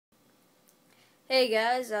Hey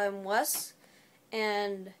guys, I'm Wes,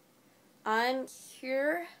 and I'm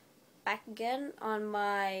here back again on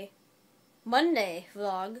my Monday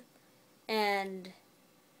vlog, and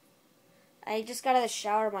I just got out of the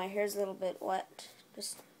shower. My hair's a little bit wet.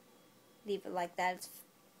 Just leave it like that. It's a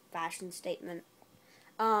fashion statement.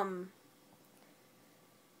 We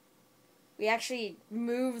actually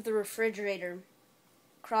moved the refrigerator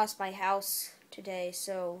across my house today,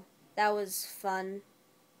 so that was fun.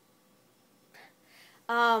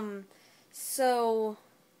 So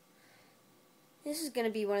this is gonna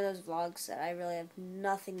be one of those vlogs that I really have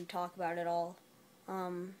nothing to talk about at all.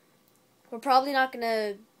 We're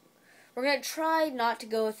gonna try not to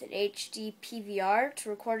go with an HD PVR to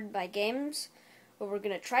record my games. What we're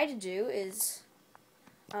gonna try to do is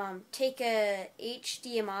take a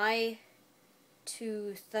HDMI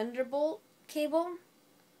to Thunderbolt cable.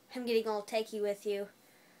 I'm getting all techie with you.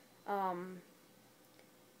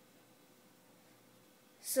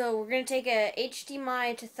 So we're going to take a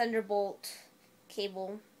HDMI to Thunderbolt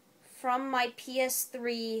cable from my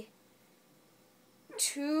PS3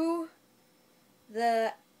 to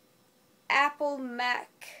the Apple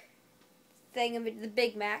Mac thing, the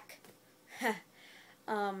Big Mac.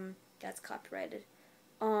 That's copyrighted.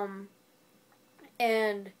 And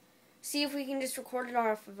see if we can just record it on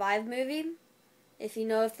our Vive movie. If you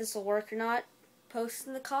know if this will work or not, post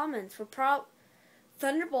in the comments.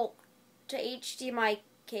 Thunderbolt to HDMI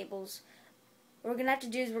cables. What we're gonna have to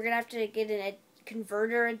do is we're gonna have to get a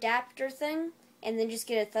converter adapter thing, and then just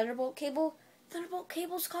get a Thunderbolt cable. Thunderbolt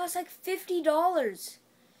cables cost like $50.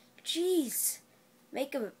 Jeez,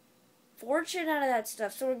 make a fortune out of that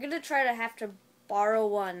stuff. So we're gonna try to have to borrow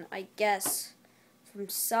one, I guess, from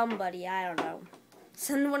somebody. I don't know.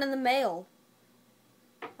 Send one in the mail.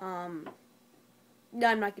 No, I'm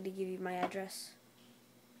not gonna give you my address.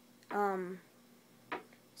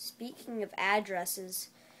 Speaking of addresses,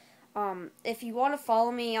 if you want to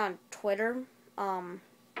follow me on Twitter,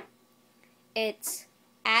 it's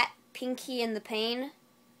 @PinkyInThePain.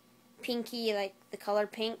 Pinky like the color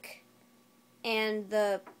pink, and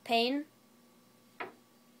the pain.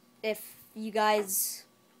 If you guys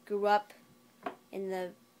grew up in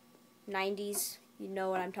the 90s, you know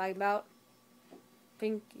what I'm talking about.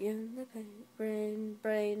 Pinky in the pain,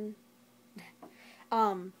 brain.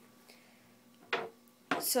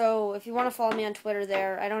 So if you want to follow me on Twitter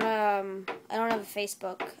there, I don't have a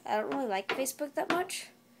Facebook. I don't really like Facebook that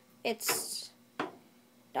much.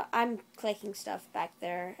 I'm clicking stuff back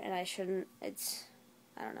there, and I shouldn't. I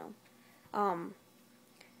don't know.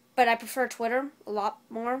 But I prefer Twitter a lot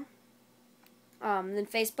more than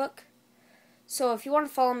Facebook. So if you want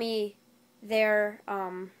to follow me there,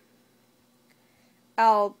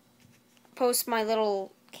 I'll post my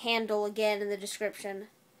little handle again in the description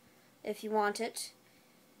if you want it.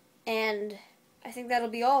 And I think that'll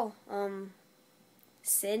be all.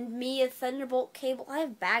 Send me a Thunderbolt cable. I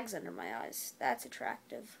have bags under my eyes. That's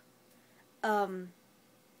attractive. I've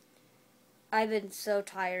been so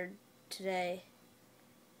tired today.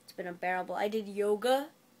 It's been unbearable. I did yoga.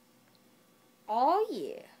 Oh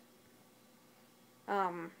yeah.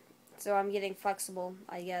 So I'm getting flexible,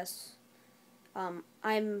 I guess. You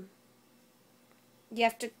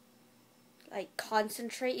have to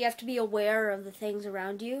concentrate. You have to be aware of the things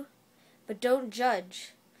around you, but don't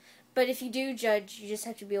judge. But if you do judge, you just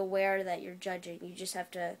have to be aware that you're judging. You just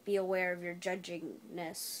have to be aware of your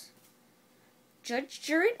judgingness. Judge,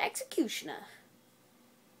 jury, and executioner.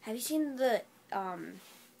 Have you seen the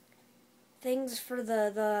things for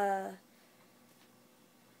the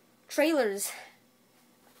trailers?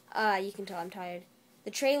 You can tell I'm tired.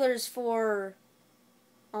 The trailers for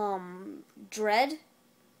Dread.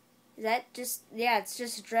 Is that just, yeah, it's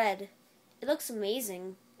just Dread. It looks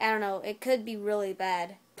amazing. I don't know, it could be really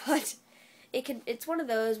bad, but it's one of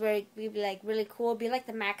those where it would be like really cool. It'd be like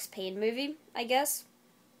the Max Payne movie, I guess,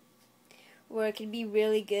 where it could be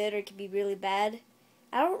really good or it could be really bad.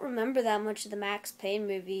 I don't remember that much of the Max Payne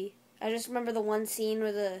movie. I just remember the one scene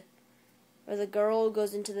where the girl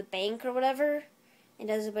goes into the bank or whatever and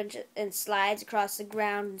does a bunch of, and slides across the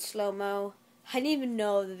ground in slow-mo. I didn't even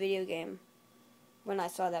know the video game when I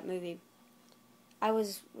saw that movie. I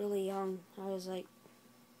was really young. I was like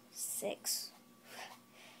 6.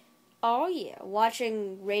 Oh yeah,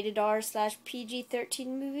 watching rated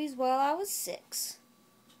R/PG-13 movies while I was 6.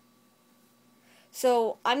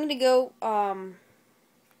 So I'm gonna go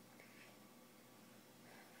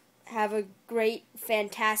have a great,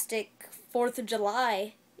 fantastic 4th of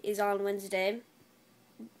July is on Wednesday.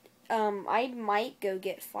 I might go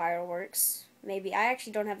get fireworks. Maybe. I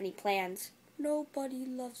actually don't have any plans. Nobody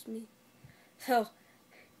loves me. So,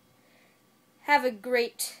 have a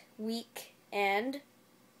great week. and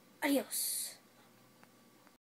adios.